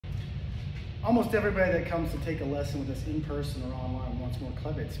almost everybody that comes to take a lesson with us in person or online wants more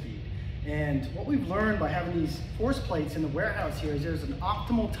club head speed. And what we've learned by having these force plates in the warehouse here is there's an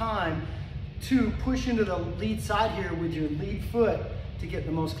optimal time to push into the lead side here with your lead foot to get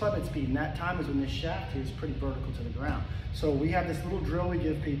the most club head speed. And that time is when this shaft here is pretty vertical to the ground. So we have this little drill we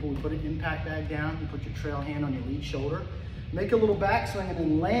give people. We put an impact bag down, you put your trail hand on your lead shoulder, make a little backswing and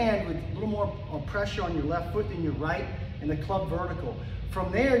then land with a little more pressure on your left foot than your right and the club vertical. From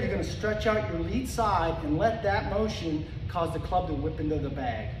there, you're gonna stretch out your lead side and let that motion cause the club to whip into the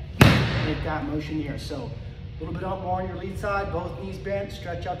bag. Make that motion here. So a little bit up more on your lead side, both knees bent,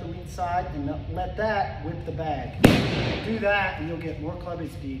 stretch out the lead side and let that whip the bag. Do that and you'll get more club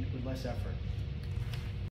head speed with less effort.